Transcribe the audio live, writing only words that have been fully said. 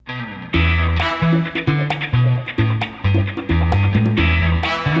Hi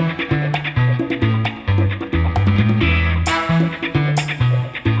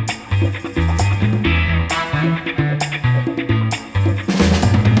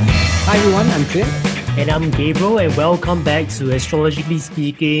everyone, I'm Clint. And I'm Gabriel, and welcome back to Astrologically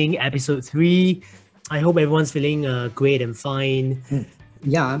Speaking, episode 3. I hope everyone's feeling great and fine.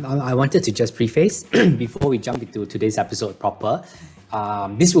 Yeah, I wanted to just preface before we jump into today's episode proper.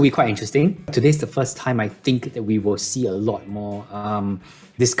 This will be quite interesting. Today's the first time I think that we will see a lot more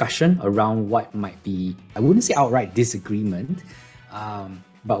discussion around what might be, I wouldn't say outright disagreement,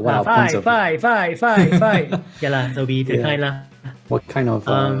 but what our points of Five. Yeah lah, that'll be the kind lah. What kind of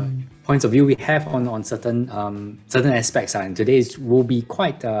points of view we have on certain aspects. And today's will be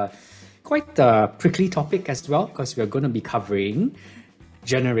quite a prickly topic as well, because we're going to be covering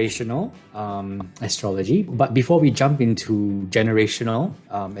generational astrology. But before we jump into generational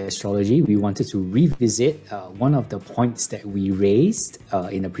astrology, we wanted to revisit one of the points that we raised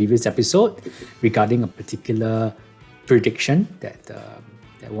in a previous episode regarding a particular prediction that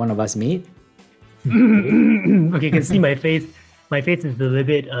one of us made. Okay, you can see my face. My face is a little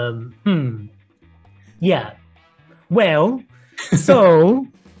bit, Yeah. Well, so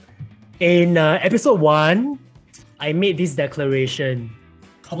in episode 1, I made this declaration.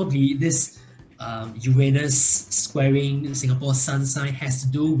 Probably this Uranus squaring Singapore's sun sign has to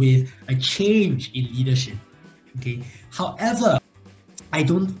do with a change in leadership. Okay. However, I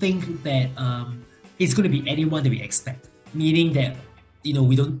don't think that it's going to be anyone that we expect. Meaning that,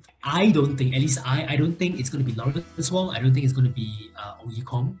 I don't think it's going to be Lawrence Wong. I don't think it's going to be Ong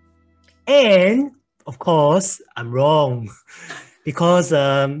Kong. And, of course, I'm wrong. Because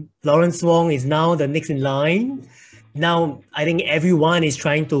Lawrence Wong is now the next in line. Now, I think everyone is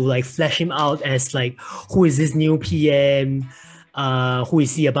trying to flesh him out as who is this new PM? Who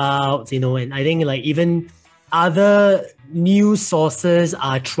is he about? And I think even other news sources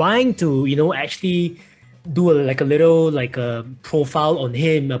are trying to, actually do a little profile on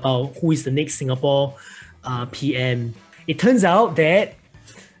him about who is the next Singapore PM. It turns out that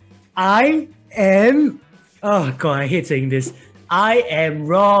I am, oh God, I hate saying this. I am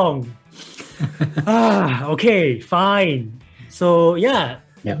wrong. Okay, fine. So yeah.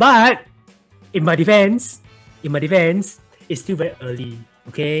 But in my defense, it's still very early.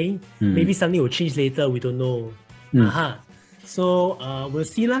 Okay, maybe something will change later. We don't know. So we'll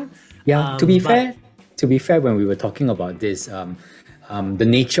see lah. Yeah. To be fair, when we were talking about this, the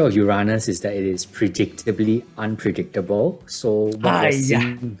nature of Uranus is that it is predictably unpredictable. So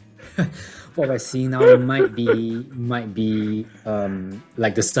what we're seeing now might be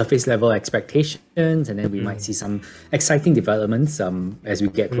the surface level expectations, and then we might see some exciting developments as we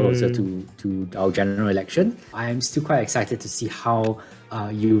get closer to our general election. I'm still quite excited to see how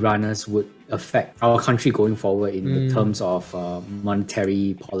Uranus would affect our country going forward in terms of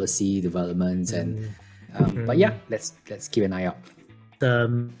monetary policy developments and. But yeah, let's keep an eye out.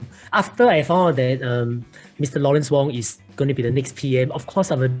 After I found out that Mr. Lawrence Wong is going to be the next PM, of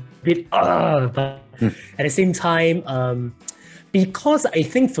course I'm a bit but at the same time, because I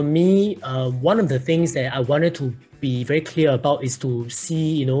think for me, one of the things that I wanted to be very clear about is to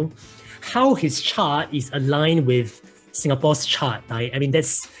see, how his chart is aligned with Singapore's chart. Right? I mean,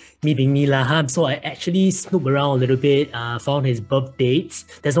 that's me being me lah. So I actually snooped around a little bit, found his birth dates.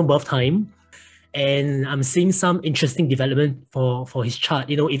 There's no birth time. And I'm seeing some interesting development for his chart.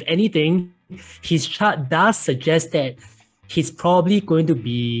 If anything, his chart does suggest that he's probably going to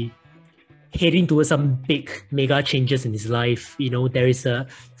be heading towards some big mega changes in his life. There is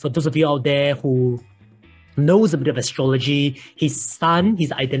for those of you out there who knows a bit of astrology, his sun,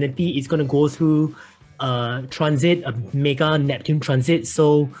 his identity is going to go through a mega Neptune transit.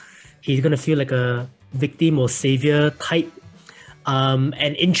 So he's going to feel like a victim or savior type.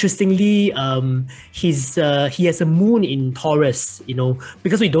 And interestingly, he has a moon in Taurus,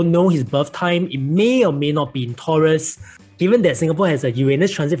 because we don't know his birth time, it may or may not be in Taurus. Given that Singapore has a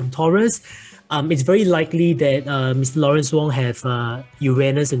Uranus transit from Taurus, it's very likely that Mr. Lawrence Wong have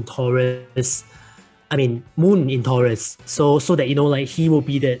Uranus in Taurus, moon in Taurus. So that, he would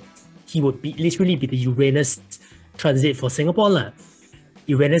literally be the Uranus transit for Singapore lah.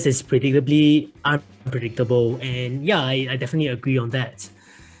 Uranus is predictably unpredictable, and yeah, I definitely agree on that.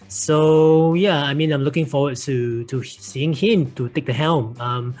 So yeah, I'm looking forward to seeing him to take the helm.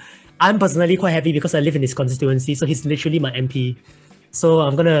 I'm personally quite happy because I live in his constituency, so he's literally my MP. So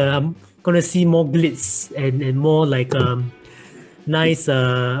I'm gonna see more glitz and more nice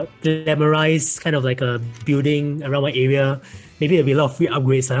glamorized kind of a building around my area. Maybe there'll be a lot of free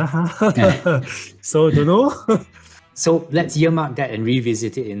upgrades. So don't know. So let's earmark that and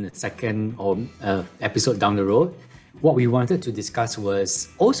revisit it in the second or episode down the road. What we wanted to discuss was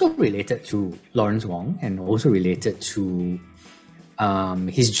also related to Lawrence Wong and also related to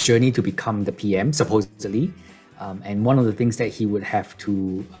his journey to become the PM, supposedly. And one of the things that he would have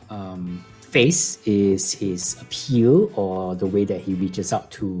to face is his appeal or the way that he reaches out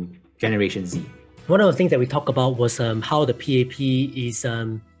to Generation Z. One of the things that we talked about was how the PAP is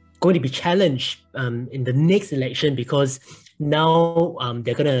going to be challenged in the next election, because now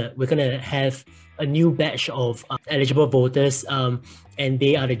we're gonna have a new batch of eligible voters, and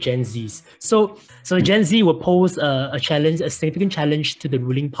they are the Gen Zs. So Gen Z will pose a significant challenge to the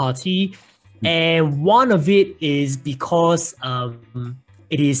ruling party, and one of it is because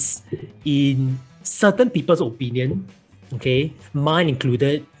it is in certain people's opinion, okay, mine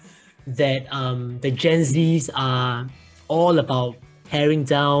included, that the Gen Zs are all about tearing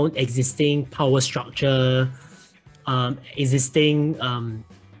down existing power structure, existing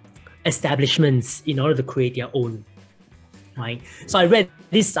establishments in order to create their own, right? So I read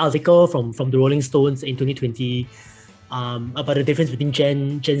this article from the Rolling Stones in 2020 about the difference between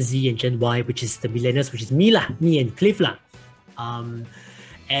Gen Z and Gen Y, which is the millennials, which is me and Cliff . And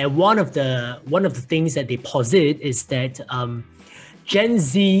one of the things that they posit is that Gen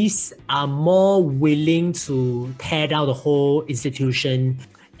Zs are more willing to tear down the whole institution,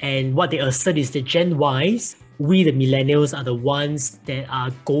 and what they assert is that Gen Ys, we the millennials, are the ones that are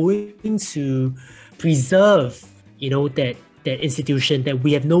going to preserve, that institution, that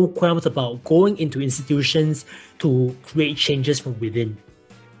we have no qualms about going into institutions to create changes from within.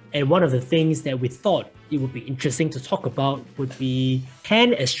 And one of the things that we thought it would be interesting to talk about would be,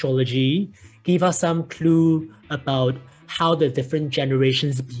 can astrology give us some clue about how the different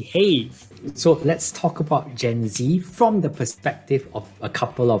generations behave? So let's talk about Gen Z from the perspective of a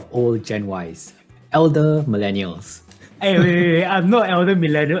couple of old Gen Ys, elder millennials. Hey, wait, I'm not elder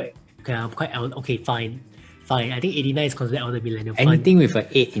millennial. Okay, I'm quite elder. Okay, fine. I think 89 is considered elder millennial. Anything with an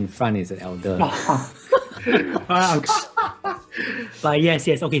 8 in front is an elder. But yes,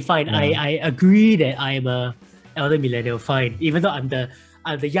 okay, fine. Yeah. I agree that I am a elder millennial. Fine, even though I'm the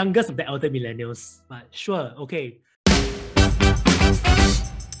youngest of the elder millennials. But sure, okay.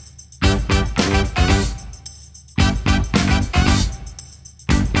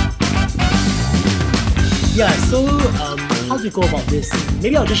 Yeah, so how do we go about this?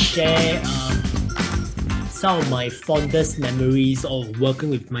 Maybe I'll just share some of my fondest memories of working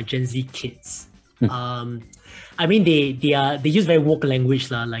with my Gen Z kids. I mean, they use very woke language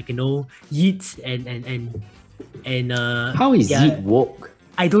like yeet and how is yeet woke?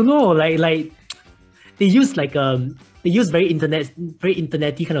 I don't know. Like they use very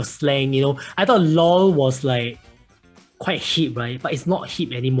internety kind of slang. I thought LOL was like quite hip, right? But it's not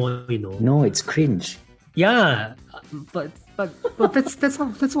hip anymore. No, it's cringe. Yeah, but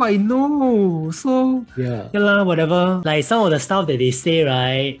that's what I know. So yeah, whatever. Like some of the stuff that they say,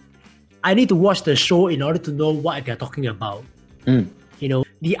 right? I need to watch the show in order to know what they're talking about.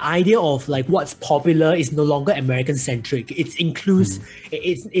 The idea of like what's popular is no longer American centric. It includes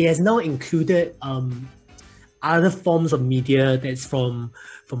it has now included other forms of media that's from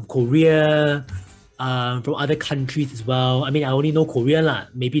Korea, from other countries as well. I mean, I only know Korea lah.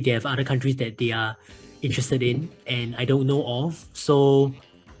 Maybe they have other countries that they are interested in and I don't know of. So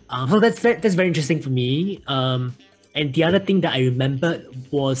that's very interesting for me. And the other thing that I remembered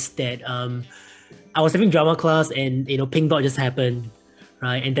was that I was having drama class and Pink Dot just happened,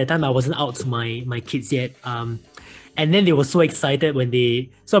 right? And that time I wasn't out to my kids yet. And then they were so excited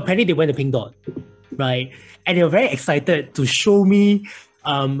so apparently they went to Pink Dot, right? And they were very excited to show me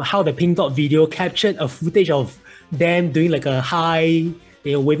how the Pink Dot video captured a footage of them doing like a high,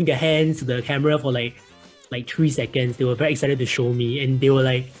 waving their hands to the camera for like 3 seconds. They were very excited to show me, and they were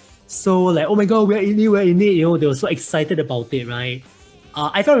like, so like, oh my god, we're in it. They were so excited about it, right?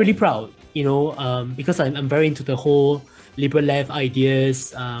 I felt really proud, because I'm very into the whole liberal left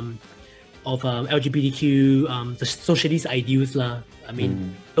ideas of LGBTQ, the socialist ideals lah. I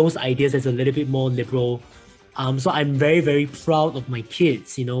mean, those ideas is a little bit more liberal. So I'm very, very proud of my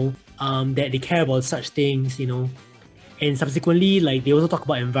kids, that they care about such things, And subsequently, like they also talk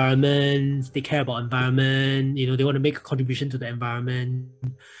about environment, they care about environment, they want to make a contribution to the environment.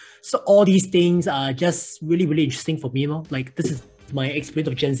 So all these things are just really, really interesting for me. Like this is my experience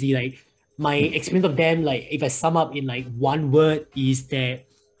of Gen Z. Like my experience of them, like if I sum up in like one word, is that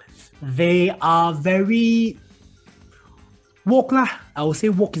they are very woke lah. I would say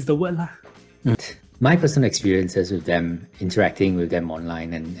woke is the word lah. My personal experiences with them, interacting with them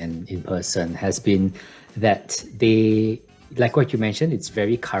online and in person, has been that they like what you mentioned, it's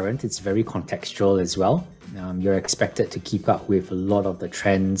very current, it's very contextual as well. You're expected to keep up with a lot of the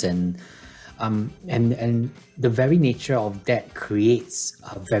trends, and the very nature of that creates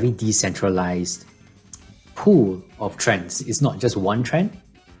a very decentralized pool of trends. It's not just one trend.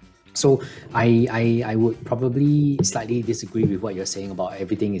 So I would probably slightly disagree with what you're saying about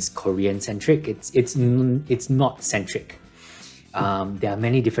everything is Korean centric. It's not centric. There are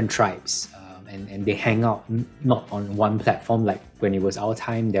many different tribes, and they hang out not on one platform. Like when it was our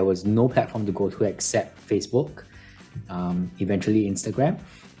time, there was no platform to go to except Facebook, eventually Instagram.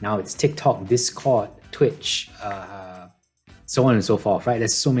 Now it's TikTok, Discord, Twitch, so on and so forth, right?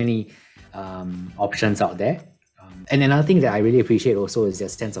 There's so many options out there. And another thing that I really appreciate also is their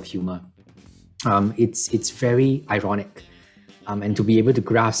sense of humor. It's very ironic. And to be able to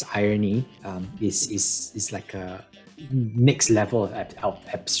grasp irony is like a next level of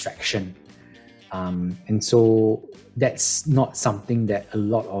abstraction. And so that's not something that a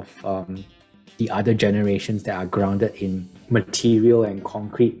lot of the other generations that are grounded in material and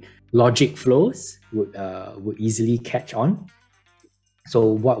concrete logic flows would easily catch on. So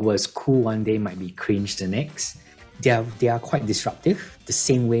what was cool one day might be cringe the next. They are quite disruptive, the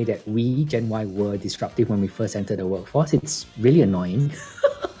same way that we, Gen Y, were disruptive when we first entered the workforce. It's really annoying.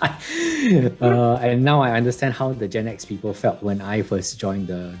 And now I understand how the Gen X people felt when I first joined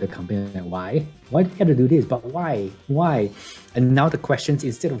the company. Like, why? Why do we have to do this? But why? Why? And now the questions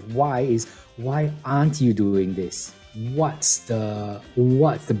instead of why is, why aren't you doing this? What's the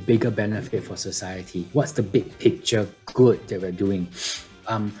bigger benefit for society? What's the big picture good that we're doing?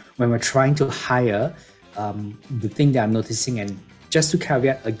 When we're trying to hire, the thing that I'm noticing, and just to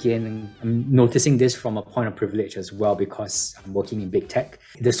caveat again, I'm noticing this from a point of privilege as well because I'm working in big tech.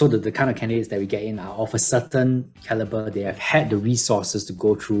 The kind of candidates that we get in are of a certain caliber. They have had the resources to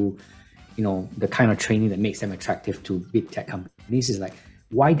go through, the kind of training that makes them attractive to big tech companies. Is like,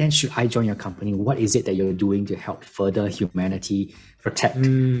 why then should I join your company? What is it that you're doing to help further humanity, protect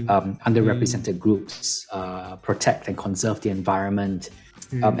underrepresented groups, protect and conserve the environment?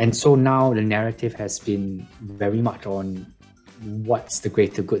 And so now the narrative has been very much on what's the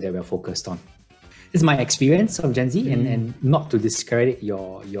greater good that we're focused on. This is my experience of Gen Z, and not to discredit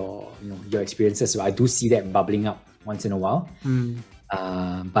your experiences. So I do see that bubbling up once in a while.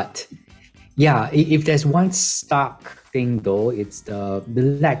 But yeah, if there's one stark thing though, it's the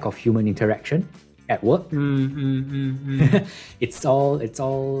lack of human interaction at work. It's all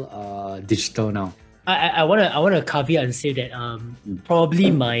digital now. I wanna caveat and say that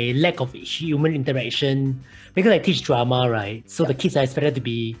probably my lack of human interaction, because I teach drama, right? So the kids are expected to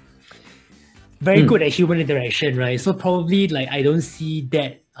be very good at human interaction, right? So probably like I don't see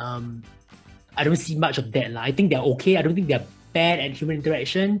that. I don't see much of that. I think they're okay. I don't think they're bad at human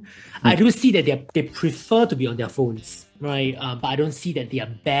interaction. I do see that they prefer to be on their phones, right? But I don't see that they are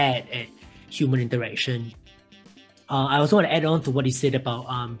bad at human interaction. I also want to add on to what you said about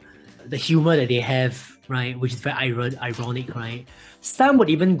the humor that they have, right, which is very ironic, right? Some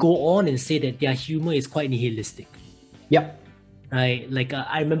would even go on and say that their humor is quite nihilistic. Yep. Right, like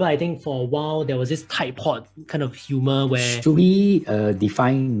I remember, I think for a while there was this Tide Pod kind of humor where. Should we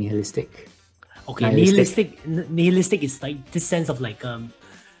define nihilistic? Okay, nihilistic is like this sense of like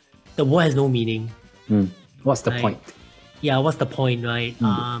the world has no meaning. What's the point? Yeah, what's the point, right?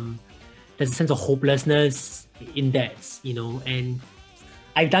 There's a sense of hopelessness in that, and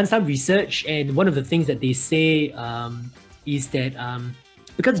I've done some research, and one of the things that they say is that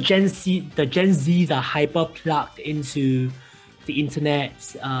because the Gen Zs are hyper plugged into the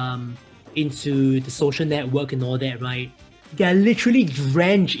internet, into the social network and all that, right? They're literally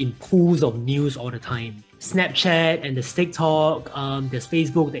drenched in pools of news all the time. Snapchat and there's TikTok, there's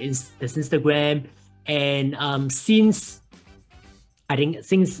Facebook, there's Instagram, and since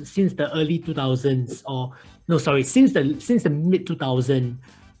the early 2000s, since the mid 2000s,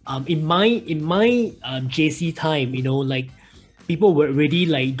 in my JC time, like people were already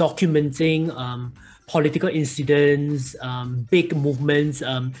like documenting political incidents, big movements,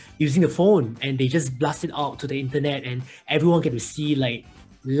 using the phone, and they just blast it out to the internet, and everyone get to see like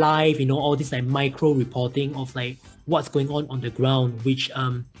live, all this like micro reporting of like what's going on the ground, which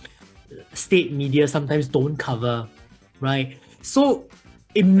state media sometimes don't cover, right? So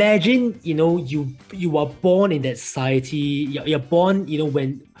imagine, you are born in that society, you're born,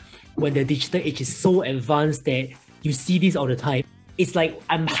 when the digital age is so advanced that you see this all the time. It's like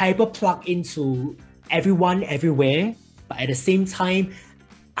I'm hyper plugged into everyone everywhere, but at the same time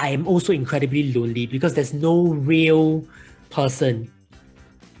I am also incredibly lonely because there's no real person,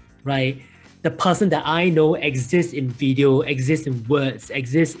 right? the person that I know exists in video, exists in words,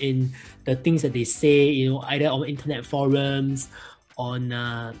 exists in the things that they say, either on internet forums, or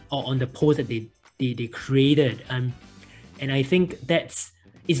on the post that they created. And I think it's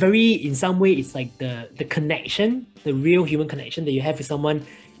very, in some way, it's like the connection, the real human connection that you have with someone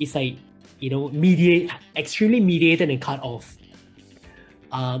is like, extremely mediated and cut off.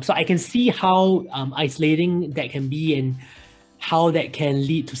 So I can see how isolating that can be and how that can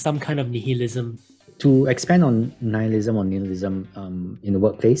lead to some kind of nihilism. To expand on nihilism or nihilism in the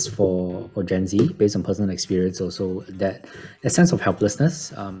workplace for Gen Z, based on personal experience, also that sense of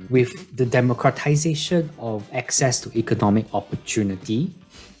helplessness with the democratization of access to economic opportunity,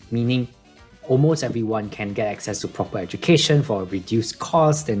 meaning almost everyone can get access to proper education for a reduced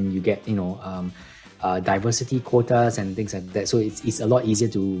cost, and you get diversity quotas and things like that. So it's a lot easier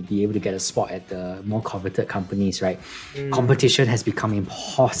to be able to get a spot at the more coveted companies, right? Competition has become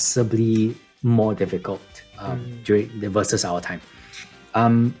impossibly more difficult versus our time.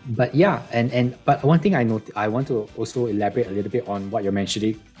 But yeah, but one thing I want to also elaborate a little bit on what you're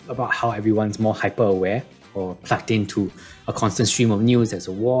mentioning about how everyone's more hyper aware or plugged into a constant stream of news. There's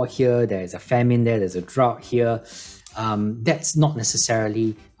a war here, there's a famine there, there's a drought here. That's not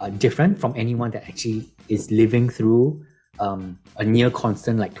necessarily different from anyone that actually is living through a near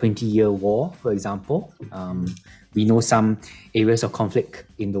constant 20-year war, for example. We know some areas of conflict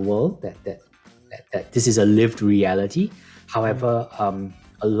in the world that this is a lived reality. However,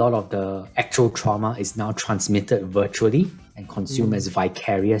 a lot of the actual trauma is now transmitted virtually and consumed as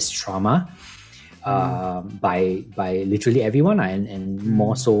vicarious trauma by literally everyone, and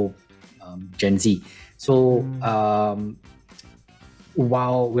more so Gen Z. So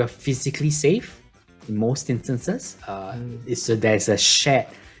while we're physically safe in most instances, there's a shared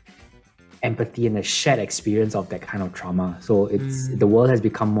empathy and a shared experience of that kind of trauma. So the world has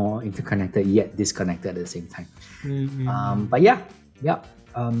become more interconnected yet disconnected at the same time. But yeah,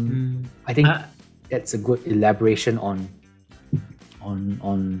 I think that's a good elaboration on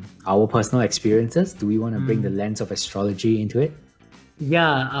our personal experiences. Do we want to bring the lens of astrology into it?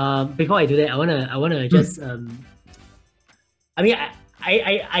 Yeah. Before I do that, I wanna just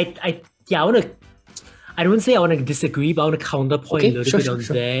I don't say I want to disagree, but I want to counterpoint a little bit on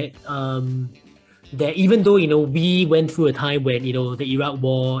that. That even though we went through a time when the Iraq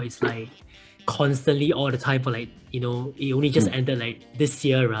War is like constantly all the time for it only just ended this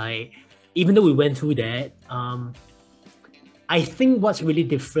year, right? Even though we went through that, I think what's really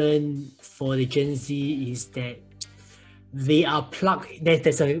different for the Gen Z is that they are plugged.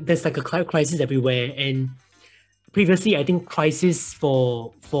 There's like a climate crisis everywhere, and previously I think crisis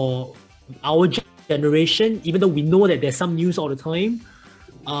for our generation, even though we know that there's some news all the time,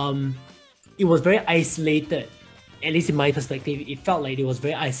 it was very isolated. At least in my perspective, it felt like it was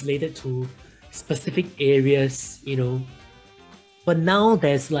very isolated to specific areas, But now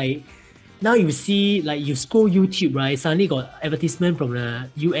there's now you see, you scroll YouTube, right? Suddenly got advertisement from the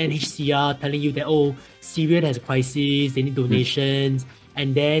UNHCR telling you that Syria has a crisis, they need donations,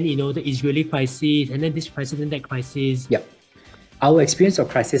 and then the Israeli crisis, and then this crisis and that crisis. Yep. Our experience of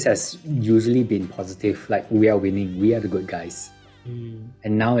crisis has usually been positive. We are winning, we are the good guys.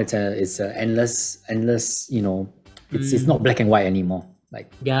 And now it's a endless. It's not black and white anymore.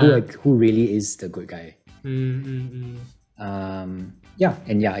 Who really is the good guy?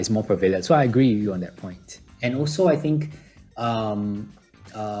 It's more prevalent. So I agree with you on that point. And also I think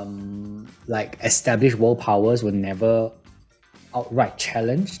established world powers were never outright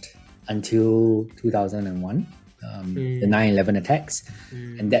challenged until 2001. The 9/11 attacks,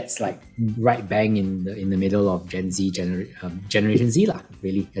 and that's right bang in the middle of Gen Z Generation Z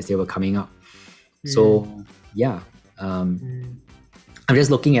really, as they were coming up. So I'm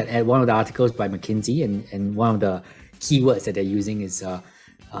just looking at one of the articles by McKinsey, and one of the keywords that they're using is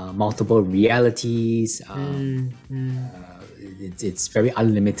multiple realities. It's very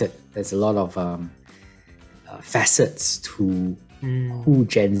unlimited. There's a lot of facets to who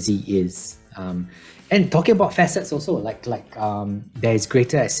Gen Z is. And talking about facets also, there's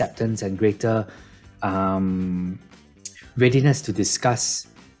greater acceptance and greater readiness to discuss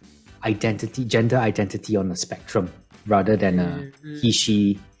gender identity on the spectrum, rather than he,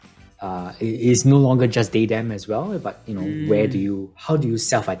 she. It is no longer just they, them as well, but how do you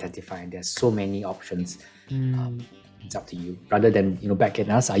self-identify? And there's so many options. It's up to you. Rather than back in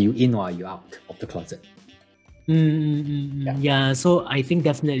us, are you in or are you out of the closet? Yeah. So I think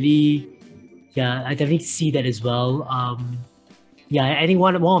definitely. Yeah, I definitely see that as well. I think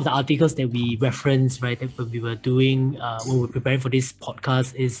one of the articles that we referenced, right, that when we were doing, when we were preparing for this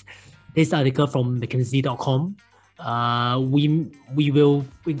podcast, is this article from McKinsey.com. We will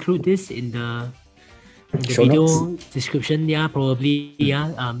include this in the Show video notes. description. Yeah, probably.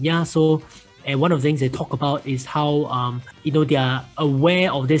 Yeah. So, and one of the things they talk about is how they are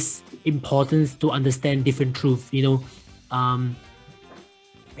aware of this importance to understand different truth. They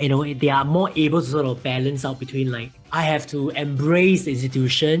are more able to sort of balance out between like, I have to embrace the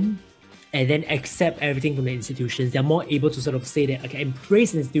institution and then accept everything from the institutions. They're more able to sort of say that, okay,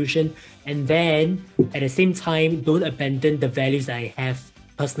 embrace the institution and then at the same time, don't abandon the values that I have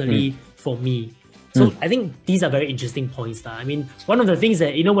personally for me. So I think these are very interesting points. I mean, one of the things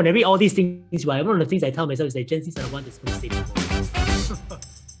that, when I read all these things, right, one of the things I tell myself is that Gen Zs are the one that's going to save the world.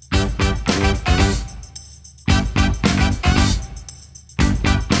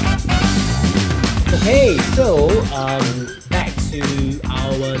 Okay, so back to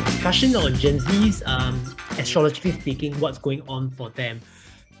our discussion on Gen Zs, astrologically speaking, what's going on for them.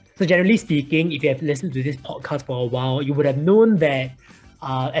 So generally speaking, if you have listened to this podcast for a while, you would have known that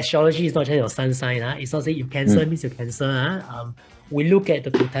astrology is not just your sun sign. It's not saying you're Cancer means you're Cancer. We look at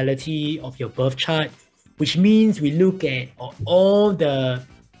the totality of your birth chart, which means we look at all the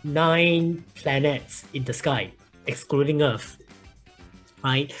 9 planets in the sky, excluding Earth,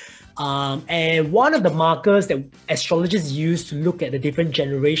 right? And one of the markers that astrologers use to look at the different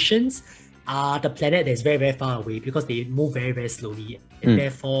generations are the planet that's very, very far away because they move very, very slowly. And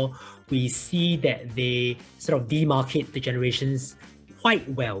therefore, we see that they sort of demarcate the generations quite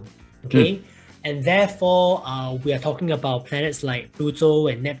well, okay? And therefore, we are talking about planets like Pluto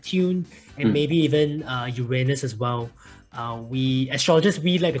and Neptune, and maybe even Uranus as well. Astrologers,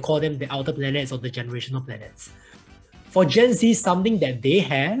 we like to call them the outer planets or the generational planets. For Gen Z, something that they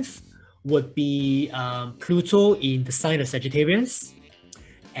have would be Pluto in the sign of Sagittarius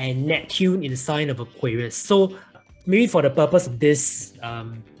and Neptune in the sign of Aquarius. So maybe for the purpose of this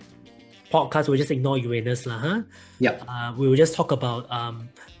podcast, we'll just ignore Uranus. Yeah. We will just talk about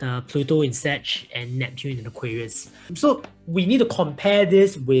the Pluto in Sag and Neptune in Aquarius. So we need to compare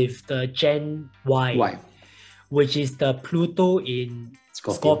this with the Gen Y, which is the Pluto in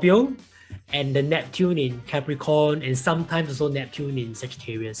Scorpio and the Neptune in Capricorn, and sometimes also Neptune in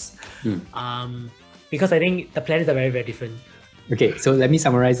Sagittarius. Because I think the planets are very, very different. Okay, so let me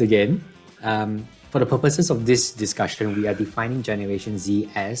summarize again. For the purposes of this discussion, we are defining Generation Z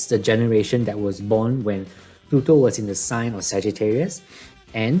as the generation that was born when Pluto was in the sign of Sagittarius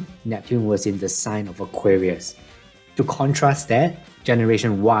and Neptune was in the sign of Aquarius. To contrast that,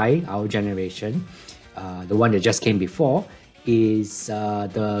 Generation Y, our generation, the one that just came before, is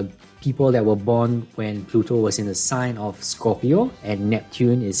the people that were born when Pluto was in the sign of Scorpio and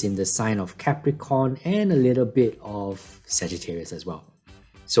Neptune is in the sign of Capricorn and a little bit of Sagittarius as well.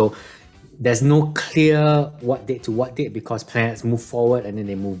 So there's no clear what date to what date because planets move forward and then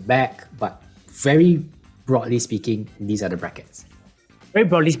they move back, but very broadly speaking, these are the brackets. Very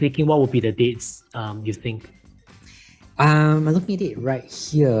broadly speaking, what would be the dates you think? I'm looking at it right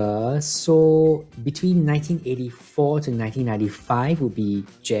here. So between 1984 to 1995 would be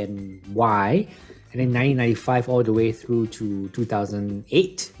Gen Y, and then 1995 all the way through to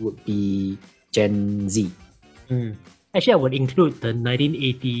 2008 would be Gen Z. Actually, I would include the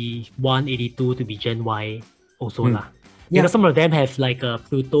 1981, 82 to be Gen Y also lah. Yeah. Because some of them have like a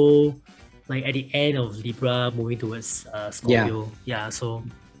Pluto, like at the end of Libra, moving towards Scorpio.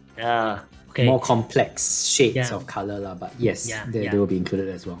 Okay. More complex shades of color lah, but yes, they will be included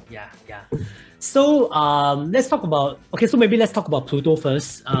as well. So let's talk about let's talk about Pluto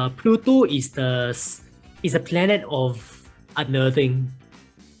first. Pluto is a planet of unearthing,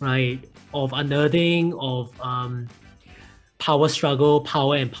 right? Of unearthing, of power struggle,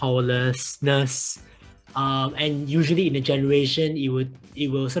 power and powerlessness. And usually in a generation, it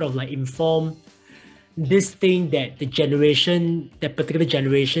will sort of like inform this thing that that particular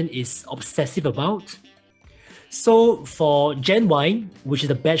generation is obsessive about. So for Gen Y, which is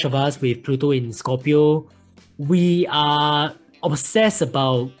the batch of us with Pluto in Scorpio, we are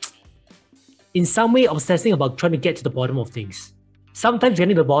in some way obsessing about trying to get to the bottom of things. Sometimes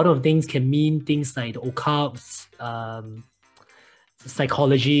getting to the bottom of things can mean things like the occult,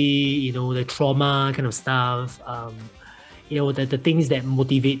 psychology, the trauma kind of stuff, the things that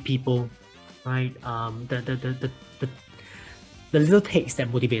motivate people, right? The little takes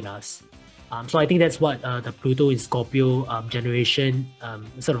that motivate us. So I think that's what the Pluto in Scorpio generation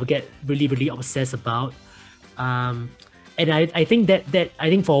sort of get really, really obsessed about. And I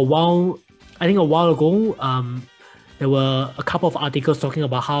think for a while ago, there were a couple of articles talking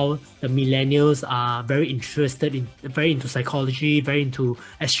about how the millennials are very into psychology, very into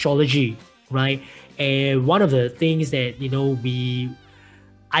astrology, right? And one of the things that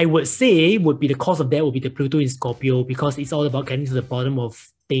I would say would be the cause of that would be the Pluto in Scorpio, because it's all about getting to the bottom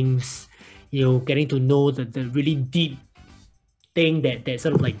of things, getting to know the really deep thing that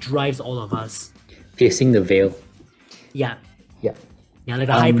sort of like drives all of us. Piercing the veil. Yeah. Yeah. Yeah, like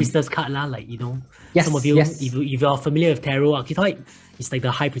the High Priestess card, like, Yes, some of you, yes. if you're familiar with tarot archetype, it's like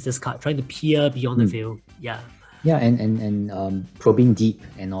the High Priestess card, trying to peer beyond the veil. Yeah. Yeah, and probing deep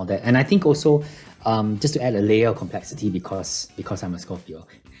and all that. And I think also, just to add a layer of complexity, because I'm a Scorpio,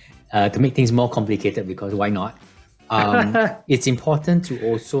 to make things more complicated, because why not? It's important to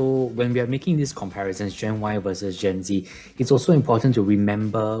also, when we are making these comparisons, Gen Y versus Gen Z, it's also important to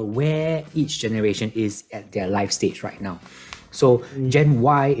remember where each generation is at their life stage right now. So Gen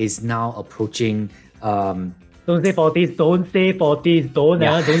Y is now approaching... don't say 40s, don't say 40s, don't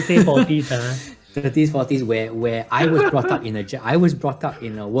say 40s. 30s, 40s, where I was brought up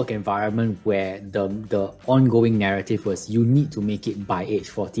in a work environment where the ongoing narrative was you need to make it by age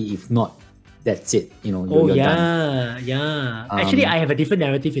 40. If not, that's it. You're done. Yeah. Actually, I have a different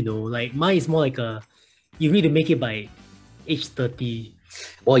narrative. Like mine is more like you need to make it by age 30.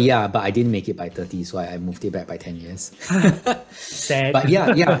 Well, yeah, but I didn't make it by 30, so I moved it back by 10 years. Sad. But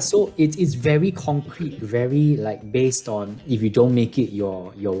yeah. So it's very concrete, very like based on if you don't make it,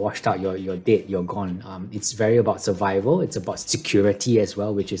 you're washed out, you're dead, you're gone. It's very about survival. It's about security as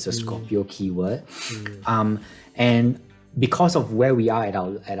well, which is a Scorpio keyword. And because of where we are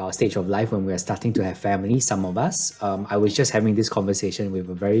at our stage of life when we are starting to have family, some of us, I was just having this conversation with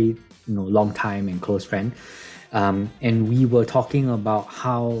a very long time and close friend. And we were talking about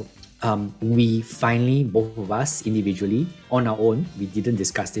how we finally, both of us individually, on our own, we didn't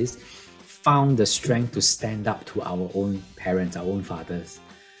discuss this, found the strength to stand up to our own parents, our own fathers.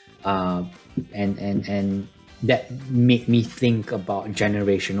 And that made me think about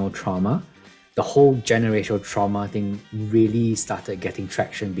generational trauma. The whole generational trauma thing really started getting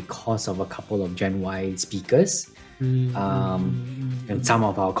traction because of a couple of Gen Y speakers. And some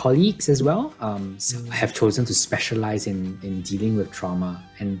of our colleagues as well have chosen to specialize in dealing with trauma.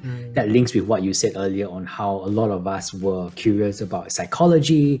 And that links with what you said earlier on how a lot of us were curious about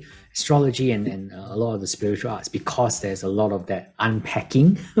psychology, astrology, and a lot of the spiritual arts, because there's a lot of that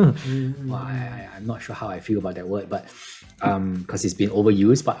unpacking. Well, I'm not sure how I feel about that word, but because it's been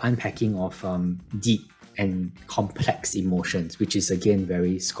overused, but unpacking of deep and complex emotions, which is again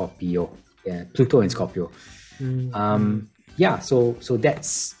very Scorpio. Yeah, Pluto and Scorpio. So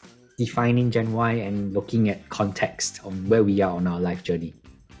that's defining Gen Y and looking at context on where we are on our life journey.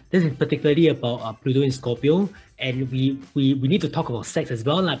 This is particularly about Pluto in Scorpio, and we need to talk about sex as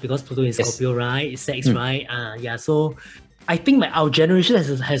well, because Pluto in Scorpio, right? Sex, right? So I think our generation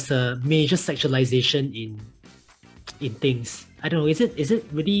has a major sexualization in things. I don't know, is it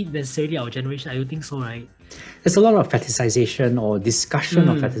really necessarily our generation? I don't think so, right? There's a lot of fetishization or discussion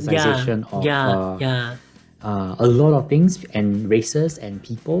of fetishization of a lot of things and races and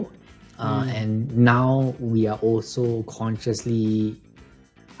people. And now we are also consciously,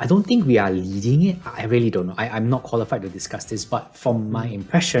 I don't think we are leading it. I really don't know. I'm not qualified to discuss this, but from my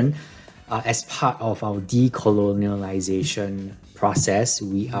impression, as part of our decolonialization process,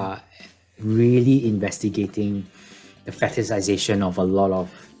 we are really investigating the fetishization of a lot of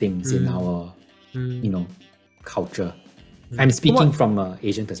things in our, culture. I'm speaking from an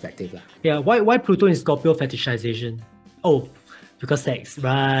Asian perspective. Yeah, why Pluto in Scorpio fetishization? Oh, because sex.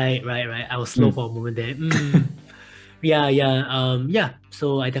 Right. I was slow for a moment there.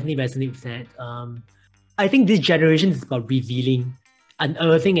 So I definitely resonate with that. I think this generation is about revealing,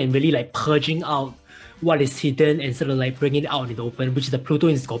 unearthing, and really like purging out what is hidden and sort of like bringing it out in the open, which is the Pluto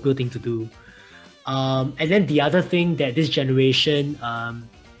in Scorpio thing to do. And then the other thing that this generation,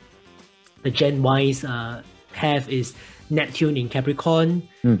 the Gen Ys have is Neptune in Capricorn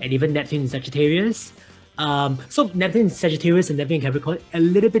and even Neptune in Sagittarius. So Neptune in Sagittarius and Neptune in Capricorn a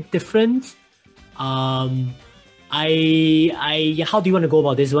little bit different. How do you want to go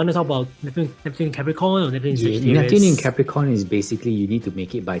about this? You want to talk about Neptune in Capricorn or Neptune in Sagittarius? Neptune in Capricorn is basically you need to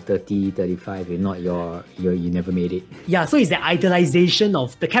make it by 30, 35. If not, you never made it. Yeah, so it's the idealization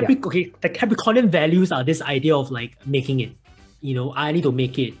of the Capricorn. Okay, the Capricornian values are this idea of like making it. I need to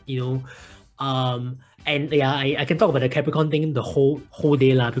make it. And I can talk about the Capricorn thing the whole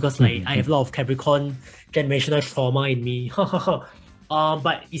day because like I have a lot of Capricorn generational trauma in me.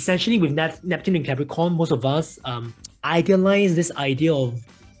 But essentially with Neptune in Capricorn, most of us idealize this idea of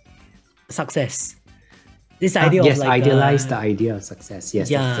success. This idea of like idealize the idea of success. Yes,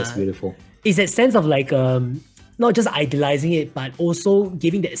 that's beautiful. It's that sense of like not just idealizing it, but also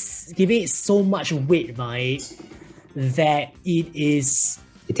giving it so much weight, right? That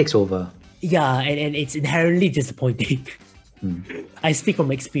it takes over. Yeah, and it's inherently disappointing. I speak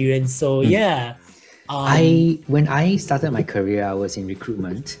from experience. So yeah. When I started my career, I was in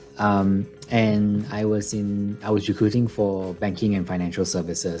recruitment, and I was recruiting for banking and financial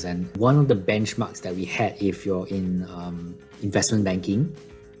services. And one of the benchmarks that we had, if you're in investment banking,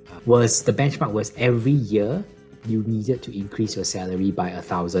 was every year you needed to increase your salary by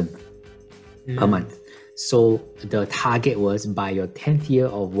 1,000 per month. So the target was by your 10th year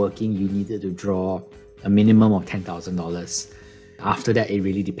of working, you needed to draw a minimum of $10,000. After that, it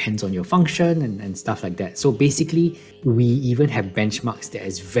really depends on your function and stuff like that. So basically, we even have benchmarks that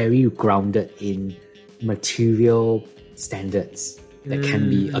is very grounded in material standards that can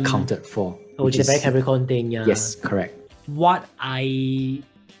be accounted for. Which is a very Capricorn thing, yeah. Yes, correct. What I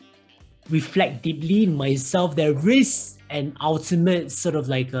reflect deeply in myself, there is an ultimate sort of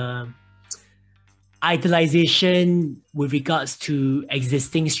like idealization with regards to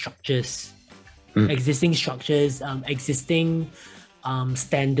existing structures. Existing structures, existing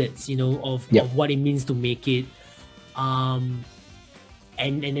standards, of what it means to make it, and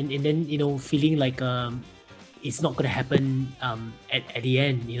then feeling like it's not gonna happen at the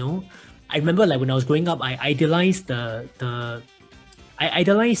end. I remember like when I was growing up, I idolized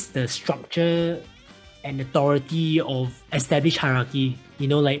the structure and authority of established hierarchy.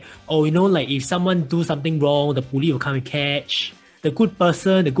 Like if someone do something wrong, the police will come and catch. The good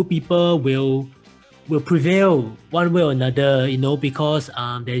person, the good people will prevail one way or another, because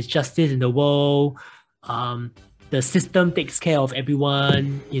there's justice in the world. The system takes care of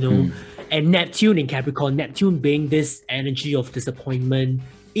everyone, And Neptune in Capricorn, Neptune being this energy of disappointment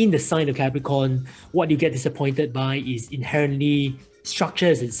in the sign of Capricorn, what you get disappointed by is inherently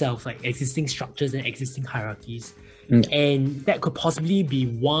structures itself, like existing structures and existing hierarchies. And that could possibly be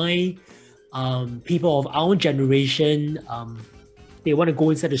why people of our generation, they want to go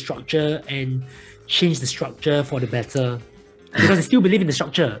inside the structure and change the structure for the better, because they still believe in the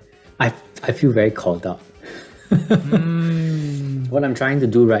structure. I feel very called out. What I'm trying to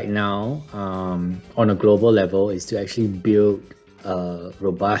do right now on a global level is to actually build a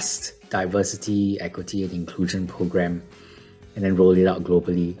robust diversity, equity, and inclusion program and then roll it out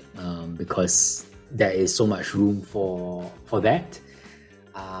globally, because there is so much room for that.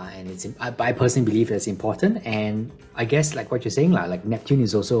 And I personally believe that's important. And I guess like what you're saying, like Neptune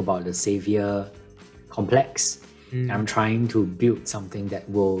is also about the savior complex. I'm trying to build something that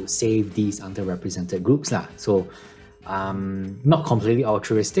will save these underrepresented groups. So not completely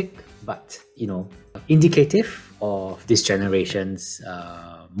altruistic, but indicative of this generation's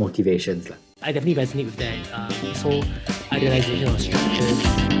motivations. I definitely resonate with that. This whole idealization of structures.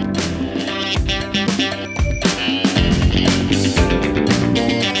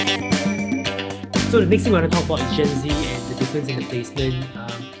 So the next thing we want to talk about is Gen Z and the difference in the placement.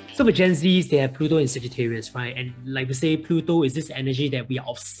 So for Gen Zs, they have Pluto in Sagittarius, right? And like we say, Pluto is this energy that we are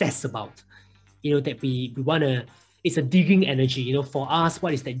obsessed about. That we want to, it's a digging energy. For us,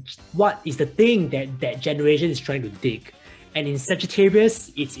 what is the thing that generation is trying to dig? And in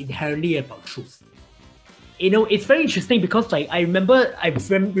Sagittarius, it's inherently about truth. It's very interesting because I remember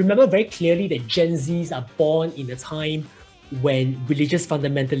very clearly that Gen Zs are born in a time when religious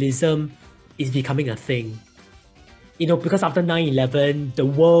fundamentalism is becoming a thing. Because after 9/11, the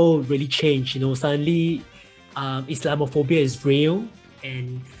world really changed. Suddenly, Islamophobia is real,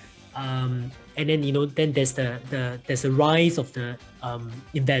 and then then there's a rise of the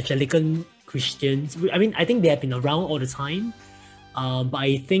evangelical Christians. I think they have been around all the time, but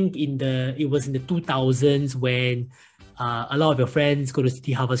I think it was in the 2000s when a lot of your friends go to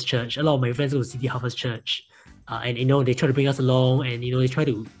City Harvest Church. A lot of my friends go to City Harvest Church. And they try to bring us along, and they try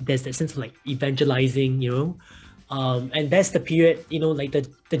to, there's that sense of like evangelizing, and that's the period, like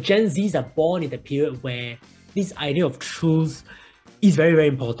the Gen Zs are born in the period where this idea of truth is very, very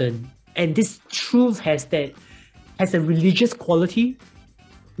important. And this truth has a religious quality,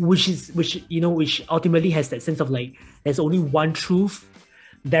 which ultimately has that sense of like there's only one truth.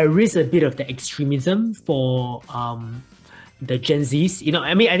 There is a bit of the extremism for the Gen Zs.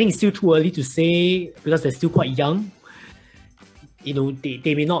 I think it's still too early to say because they're still quite young.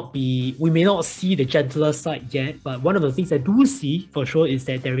 They may not be, we may not see the gentler side yet, but one of the things I do see for sure is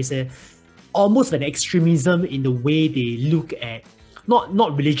that there is almost an extremism in the way they look at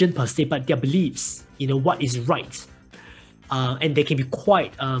not religion per se, but their beliefs, what is right. And they can be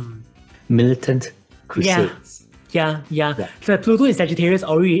quite militant crusades. Yeah. So Pluto in Sagittarius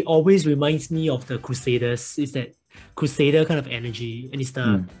always reminds me of the Crusaders. It's that Crusader kind of energy, and it's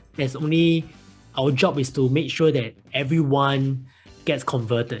there's only, our job is to make sure that everyone gets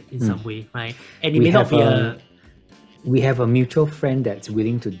converted in some way, right? And it may not be we have a mutual friend that's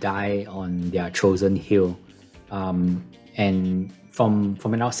willing to die on their chosen hill. and from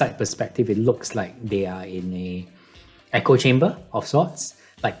an outside perspective, it looks like they are in a echo chamber of sorts.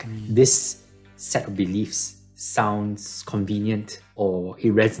 Like this set of beliefs sounds convenient, or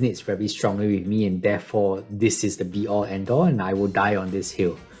it resonates very strongly with me, and therefore this is the be all end all, and I will die on this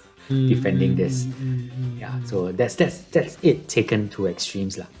hill defending this. Yeah, so that's it taken to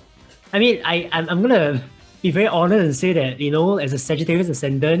extremes lah. I mean, I'm gonna be very honest and say that, you know, as a Sagittarius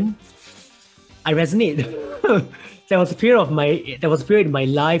ascendant, I resonate. There was a period in my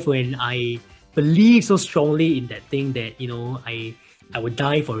life when I believed so strongly in that thing that, you know, I would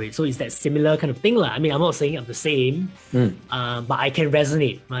die for it. So it's that similar kind of thing lah. I mean, I'm not saying I'm the same, but I can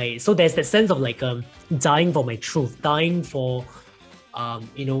resonate, right? So there's that sense of like dying for my truth, dying for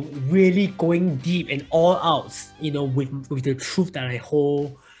you know, really going deep and all out, you know, with the truth that I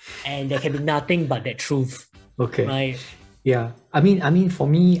hold, and there can be nothing but that truth. Okay. Right. Yeah. I mean, for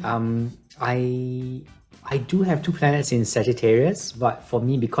me, I do have 2 planets in Sagittarius, but for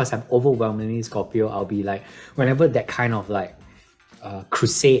me, because I'm overwhelmingly Scorpio, I'll be like, whenever that kind of like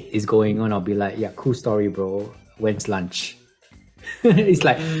crusade is going on, I'll be like, yeah, cool story, bro. When's lunch? It's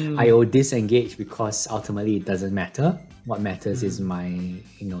like I will disengage because ultimately it doesn't matter. What matters is my,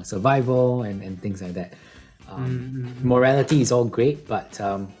 you know, survival and things like that. Morality is all great, but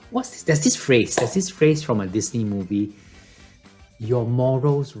what's this? There's this phrase from a Disney movie. Your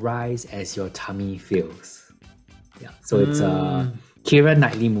morals rise as your tummy fills. Yeah, so it's a Keira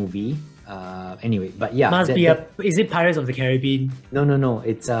Knightley movie. Anyway, but yeah, is it Pirates of the Caribbean? No.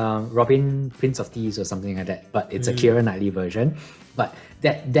 It's Robin, Prince of Thieves or something like that. But it's a Keira Knightley version. But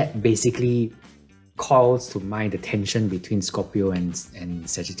that basically calls to mind the tension between Scorpio and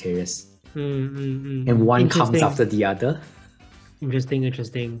Sagittarius. And one comes after the other.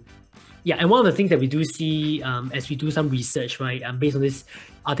 Interesting. Yeah, and one of the things that we do see as we do some research, right, based on this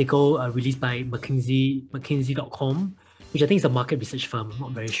article released by McKinsey.com, which I think is a market research firm. I'm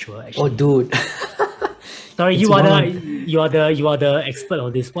not very sure actually. Oh, dude. Sorry, you are the expert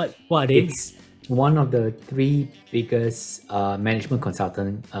on this. What are they? It's one of the 3 biggest management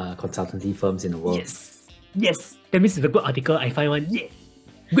consultancy firms in the world. Yes. That means it's a good article. I find one. Yeah.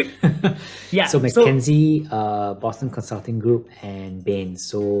 Great. Yeah. So McKinsey, Boston Consulting Group, and Bain.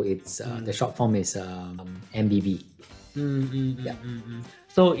 So it's the short form is MBB.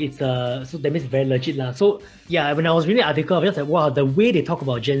 So it's so that means very legit lah. So yeah, when I was reading the article, I was just like, wow, the way they talk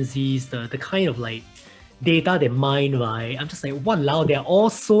about Gen Zs, the kind of like data they mine, right? I'm just like, wow, they're all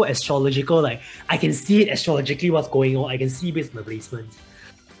so astrological. Like I can see it astrologically what's going on. I can see based on the placement.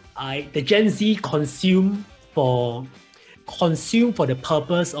 The Gen Z consume for the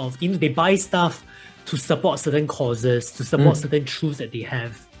purpose of, you know, they buy stuff to support certain causes, to support certain truths that they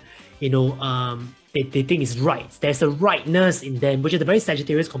have. You know, they think it's right. There's a rightness in them, which is a very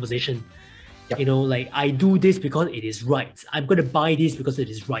Sagittarius conversation. Yep. You know, like I do this because it is right. I'm going to buy this because it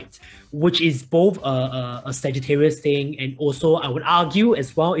is right, which is both a Sagittarius thing, and also I would argue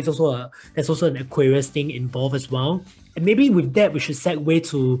as well, there's also an Aquarius thing involved as well. And maybe with that, we should segue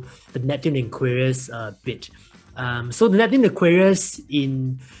to the Neptune and Aquarius bit. So the Neptune Aquarius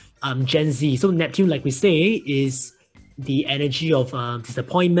in Gen Z. So Neptune, like we say, is the energy of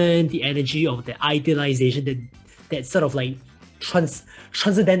disappointment, the energy of the idealization, that sort of like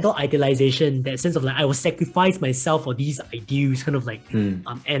transcendental idealization, that sense of like I will sacrifice myself for these ideals, kind of like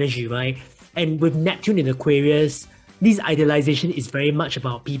energy, right? And with Neptune in Aquarius, this idealization is very much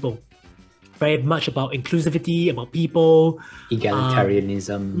about people, very much about inclusivity, about people,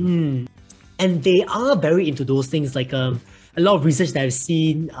 egalitarianism. And they are very into those things. Like a lot of research that I've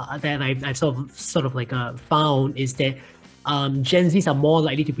seen, that I've sort of like found, is that Gen Zs are more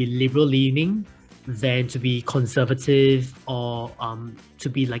likely to be liberal leaning than to be conservative or to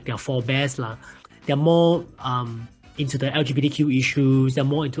be like their forebears lah. They're more into the LGBTQ issues. They're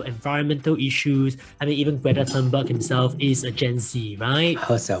more into environmental issues. I mean, even Greta Thunberg himself is a Gen Z, right?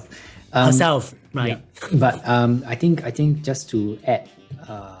 Herself, right? Yeah. But I think just to add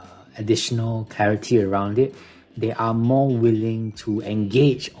additional clarity around it, they are more willing to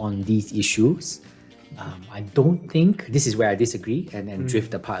engage on these issues. I don't think, this is where I disagree and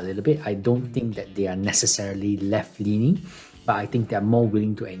drift apart a little bit. I don't think that they are necessarily left-leaning, but I think they're more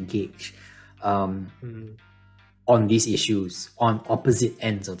willing to engage on these issues on opposite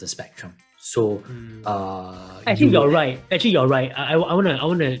ends of the spectrum. So I think you're right. Actually, you're right. I wanna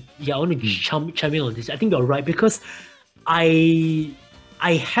chime in on this. I think you're right, because I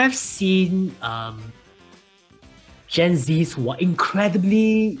have seen Gen Zs who are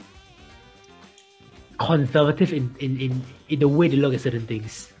incredibly conservative in the way they look at certain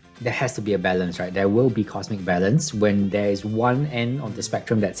things. There has to be a balance, right? There will be cosmic balance. When there is one end of the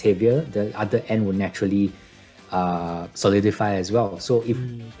spectrum that's heavier, the other end will naturally solidify as well. So if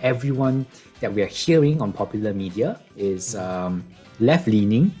everyone that we are hearing on popular media is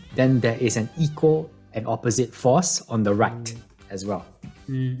left-leaning, then there is an equal and opposite force on the right as well.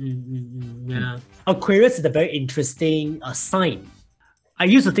 Yeah. Aquarius is a very interesting sign. I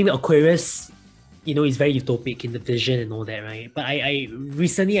used to think that Aquarius, is very utopic in the vision and all that, right? But I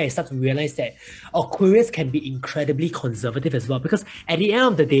recently started to realize that Aquarius can be incredibly conservative as well, because at the end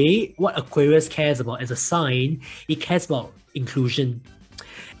of the day, what Aquarius cares about as a sign, it cares about inclusion.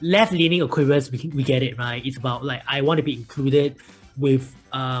 Left-leaning Aquarius, we get it, right? It's about like, I want to be included with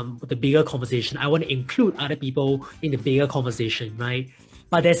the bigger conversation. I want to include other people in the bigger conversation, right?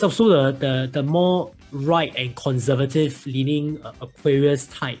 But there's also the more right and conservative leaning Aquarius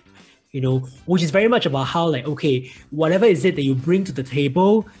type, which is very much about how, like, okay, whatever is it that you bring to the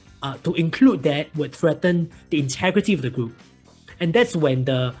table, to include that would threaten the integrity of the group. And that's when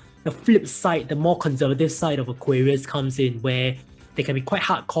the flip side, the more conservative side of Aquarius comes in, where they can be quite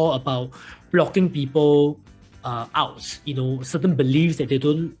hardcore about blocking people out, certain beliefs that they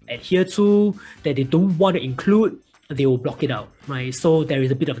don't adhere to, that they don't want to include, they will block it out, right? So there is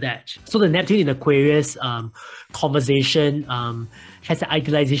a bit of that. So the Neptune in Aquarius conversation has the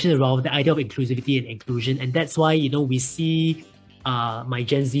idealization around the idea of inclusivity and inclusion. And that's why, we see my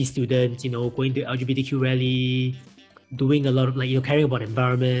Gen Z students, going to LGBTQ rally, doing a lot of caring about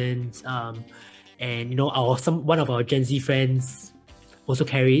environment. And, one of our Gen Z friends also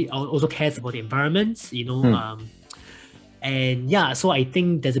cares about the environment, and yeah, so I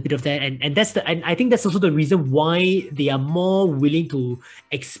think there's a bit of that, and I think that's also the reason why they are more willing to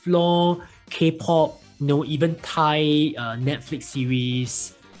explore K-pop, even Thai Netflix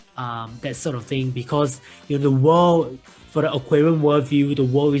series, that sort of thing, because the world, for the Aquarian worldview, the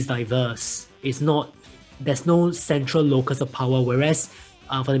world is diverse. There's no central locus of power, whereas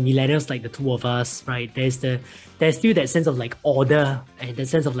for the millennials, like the two of us, right, there's still that sense of order and that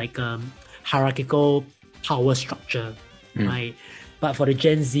sense of hierarchical power structure. Right, but for the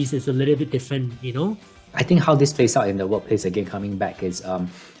Gen Zs, it's a little bit different, I think how this plays out in the workplace, again, coming back, is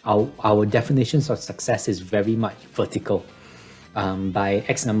our definitions of success is very much vertical. By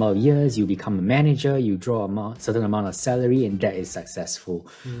X number of years, you become a manager, you draw a certain amount of salary, and that is successful.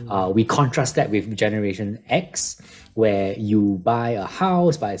 We contrast that with Generation X, where you buy a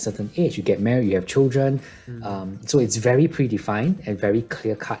house by a certain age, you get married, you have children. So it's very predefined and very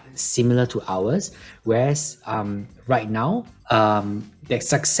clear-cut, similar to ours. Whereas right now, the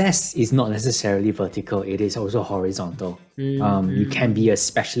success is not necessarily vertical, it is also horizontal. You can be a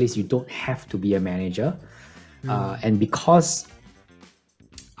specialist, you don't have to be a manager. And because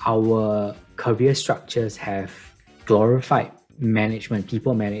our career structures have glorified management,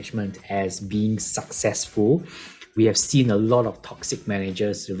 people management, as being successful, we have seen a lot of toxic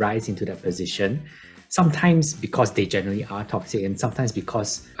managers rise into that position. Sometimes because they generally are toxic, and sometimes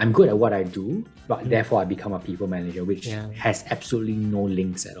because I'm good at what I do, but therefore I become a people manager, which has absolutely no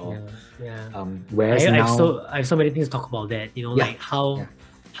links at all. Whereas I have so many things to talk about that,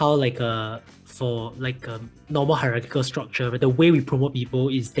 for a normal hierarchical structure, but the way we promote people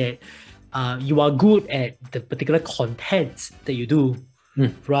is that you are good at the particular content that you do,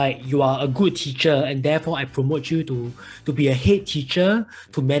 right? You are a good teacher, and therefore I promote you to be a head teacher,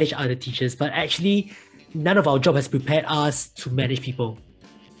 to manage other teachers. But actually, none of our job has prepared us to manage people,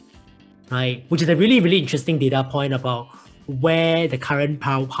 right? Which is a really, really interesting data point about where the current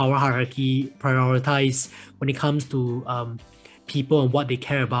power hierarchy prioritize when it comes to people and what they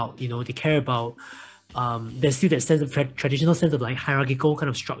care about. They care about there's still that sense of traditional sense of hierarchical kind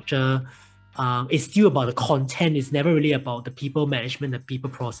of structure. It's still about the content. It's never really about the people management, the people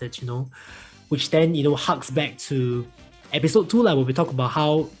process, which then harks back to episode 2, where we talk about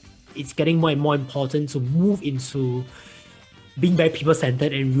how it's getting more and more important to move into being very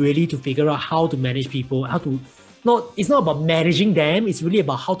people-centered and really to figure out how to manage people, it's not about managing them, it's really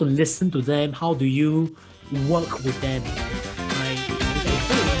about how to listen to them, how do you work with them.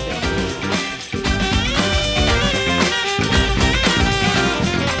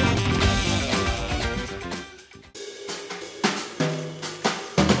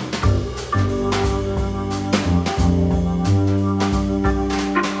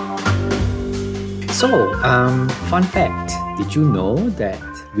 So, fun fact, did you know that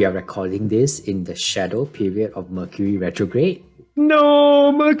we are recording this in the shadow period of Mercury retrograde?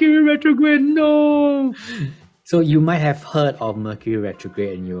 No, Mercury retrograde, no! So you might have heard of Mercury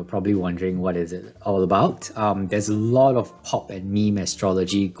retrograde and you're probably wondering what is it all about. There's a lot of pop and meme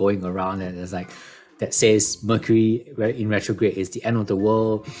astrology going around, and there's that says Mercury in retrograde is the end of the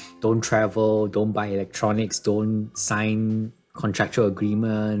world. Don't travel, don't buy electronics, don't sign contractual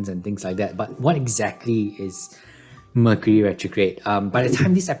agreements and things like that. But what exactly is Mercury retrograde? By the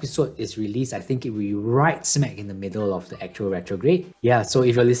time this episode is released, I think it will be right smack in the middle of the actual retrograde. Yeah, so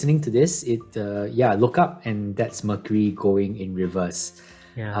if you're listening to this, look up, and that's Mercury going in reverse.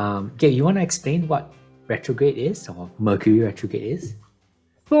 Yeah. Okay, you want to explain what retrograde is, or Mercury retrograde is?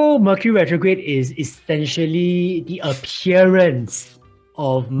 So Mercury retrograde is essentially the appearance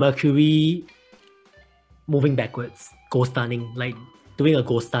of Mercury moving backwards, ghost stunning, like doing a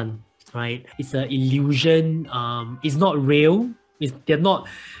ghost stun, right? It's an illusion. It's not real.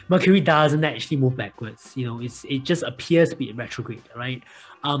 Mercury doesn't actually move backwards. It just appears to be in retrograde, right?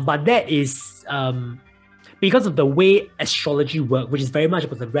 But that is because of the way astrology works, which is very much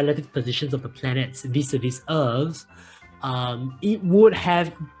about the relative positions of the planets vis-a-vis Earth. It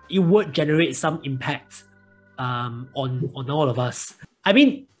would generate some impact on all of us. I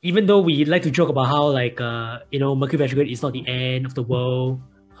mean, even though we like to joke about how Mercury retrograde is not the end of the world.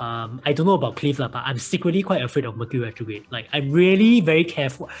 I don't know about Cliff, but I'm secretly quite afraid of Mercury retrograde. Like, I'm really very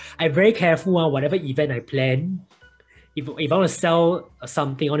careful. I'm very careful on whatever event I plan. If I want to sell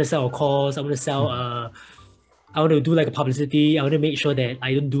something, I want to sell a course, I want to sell I want to do like a publicity. I want to make sure that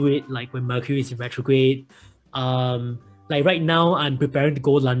I don't do it like when Mercury is in retrograde. Like right now, I'm preparing to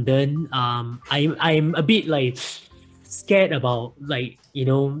go London. I'm a bit like scared about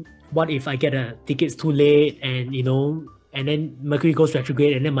what if I get a tickets too late and and then Mercury goes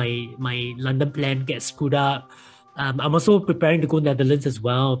retrograde and then my London plan gets screwed up. I'm also preparing to go Netherlands as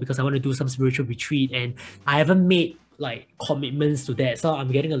well because I want to do some spiritual retreat and I haven't made like commitments to that. So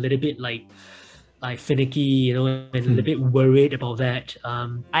I'm getting a little bit like finicky, and a little bit worried about that.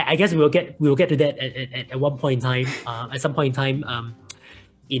 I guess we'll get to that at one point in time, at some point in time,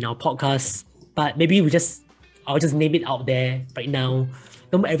 in our podcast. But maybe I'll just name it out there right now.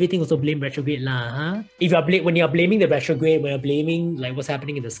 Don't everything also blame retrograde lah, huh? If when you're blaming the retrograde, when you're blaming like what's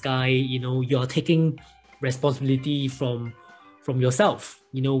happening in the sky, you're taking responsibility from yourself,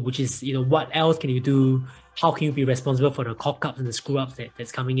 which is what else can you do? How can you be responsible for the cock ups and the screw ups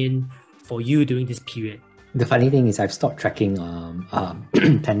that's coming in for you during this period? The funny thing is I've stopped tracking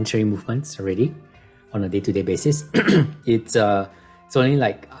planetary movements already on a day-to-day basis. It's only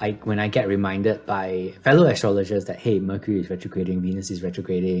like when I get reminded by fellow astrologers that, hey, Mercury is retrograding, Venus is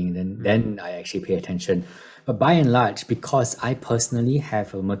retrograding, then I actually pay attention. But by and large, because I personally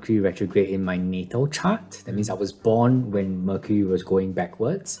have a Mercury retrograde in my natal chart, that means I was born when Mercury was going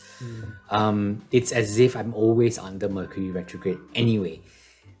backwards, it's as if I'm always under Mercury retrograde anyway.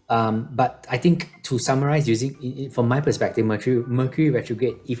 But I think to summarize, from my perspective, Mercury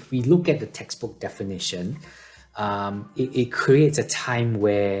retrograde, if we look at the textbook definition, it creates a time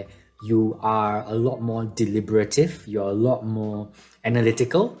where you are a lot more deliberative, you're a lot more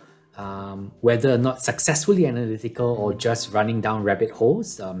analytical, whether or not successfully analytical or just running down rabbit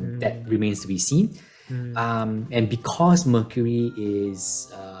holes, that remains to be seen. And because Mercury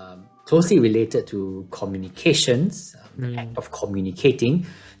is closely related to communications, the act of communicating,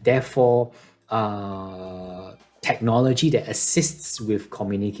 therefore technology that assists with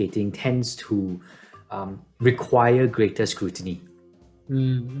communicating tends to require greater scrutiny.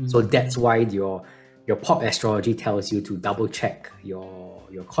 So that's why your pop astrology tells you to double check your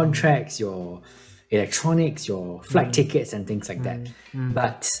contracts, your electronics, your flight tickets and things like that.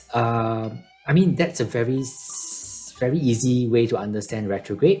 But I mean, that's a very easy way to understand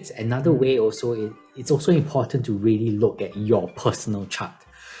retrogrades. Another way also, it's also important to really look at your personal chart.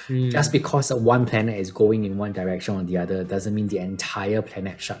 Just because one planet is going in one direction or the other doesn't mean the entire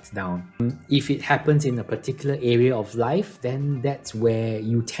planet shuts down. If it happens in a particular area of life, then that's where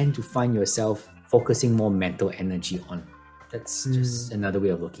you tend to find yourself focusing more mental energy on. That's just another way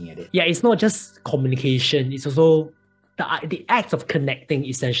of looking at it. Yeah, it's not just communication, it's also the act of connecting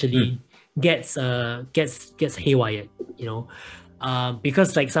essentially gets haywire,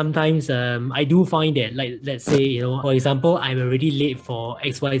 because like sometimes I do find that, like, let's say, for example, I'm already late for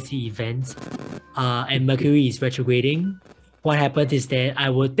XYZ events and Mercury is retrograding. What happens is that I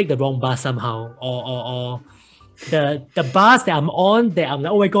will take the wrong bus somehow, or the bus that I'm on, that I'm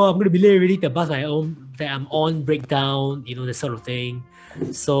like, oh my god, I'm going to be late already, the bus that I'm on break down, this sort of thing.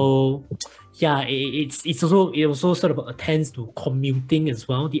 So yeah, it also sort of attends to commuting as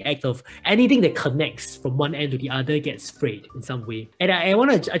well. The act of anything that connects from one end to the other gets frayed in some way. And I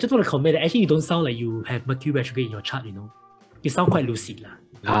just want to comment that actually you don't sound like you have Mercury retrograde in your chart. You sound quite lucid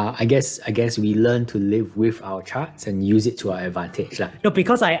lah. I guess we learn to live with our charts and use it to our advantage lah. No,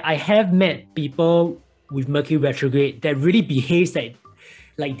 because I have met people with Mercury retrograde that really behaves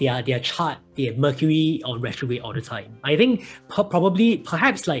like their chart, they have Mercury on retrograde all the time. I think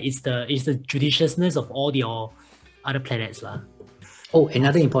perhaps like it's the judiciousness of all your other planets lah. Oh,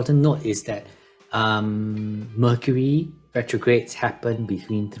 another important note is that Mercury retrogrades happen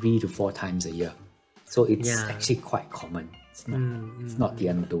between 3 to 4 times a year. So it's actually quite common. It's not the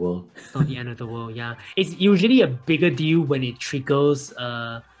end of the world. It's not the end of the world, yeah. It's usually a bigger deal when it triggers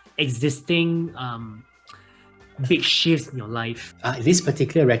existing big shifts in your life. This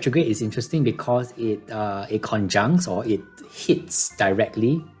particular retrograde is interesting because it conjuncts or it hits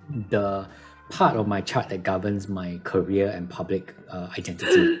directly the part of my chart that governs my career and public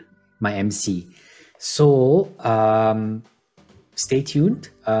identity, my MC. So stay tuned.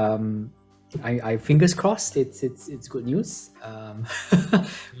 I fingers crossed. It's good news.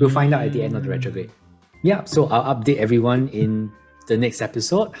 We'll find out at the end of the retrograde. Yeah. So I'll update everyone in the next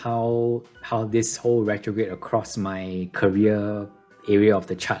episode how this whole retrograde across my career area of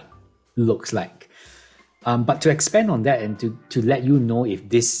the chart looks like. But to expand on that and to let you know if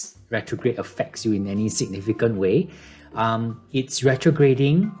this retrograde affects you in any significant way, it's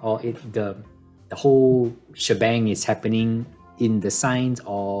retrograding or the whole shebang is happening in the signs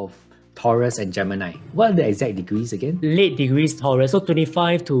of Taurus and Gemini. What are the exact degrees again? Late degrees Taurus, so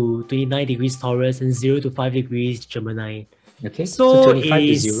 25 to 29 degrees Taurus and 0 to 5 degrees Gemini. Okay, so 25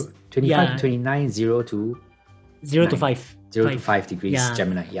 to 0, 25 to 29, 0 to 0 to 5. 0 to 5 degrees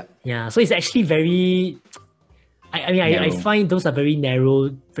Gemini, yep. Yeah, so it's actually very... I find those are very narrow,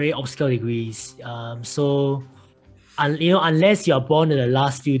 very obscure degrees. So, unless you are born in the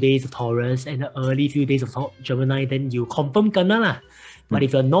last few days of Taurus and the early few days of Gemini, then you confirm kena lah. But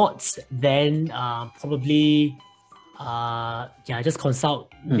if you're not, then probably just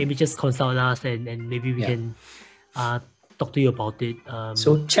consult. Maybe just consult us and maybe we can talk to you about it.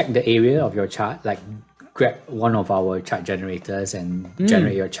 So check the area of your chart, like grab one of our chart generators and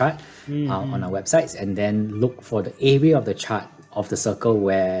generate your chart on our websites, and then look for the area of the chart of the circle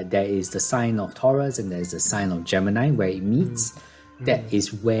where there is the sign of Taurus and there's the sign of Gemini where it meets. That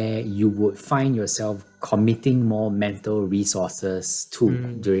is where you would find yourself committing more mental resources to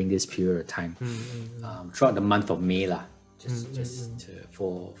during this period of time, throughout the month of May lah.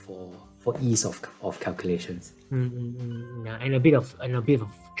 For ease of calculations. Yeah, and a bit of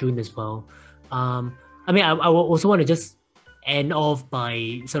June as well. I will also want to just end off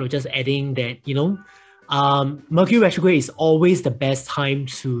by sort of just adding that Mercury retrograde is always the best time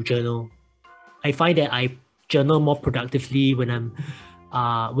to journal. I find that I journal more productively when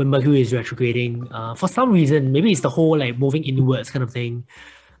Mercury is retrograding. For some reason, maybe it's the whole like moving inwards kind of thing.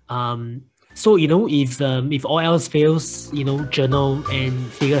 So if all else fails, journal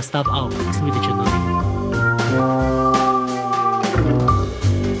and figure stuff out with the journaling.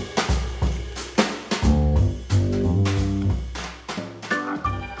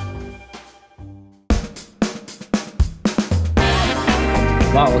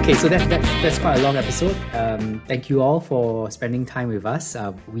 Wow, okay, so that's quite a long episode. Thank you all for spending time with us.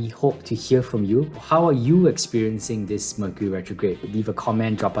 We hope to hear from you. How are you experiencing this Mercury retrograde? Leave a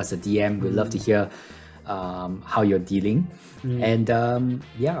comment, drop us a DM. We'd love to hear how you're dealing. And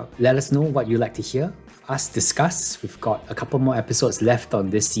let us know what you'd like to hear us discuss. We've got a couple more episodes left on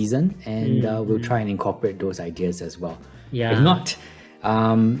this season, and we'll try and incorporate those ideas as well. Yeah. If not,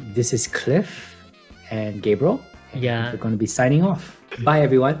 this is Cliff and Gabriel. And we're going to be signing off. Bye,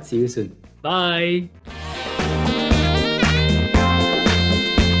 everyone. See you soon. Bye.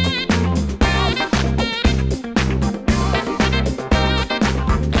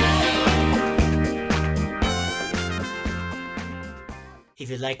 If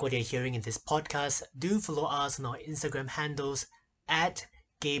you like what you're hearing in this podcast, do follow us on our Instagram handles at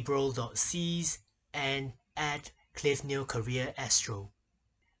gabriel.cs and at cliffneilcareerastro.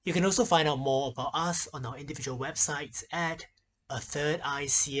 You can also find out more about us on our individual websites at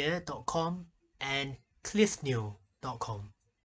athirdeyseer.com and cliffneil.com.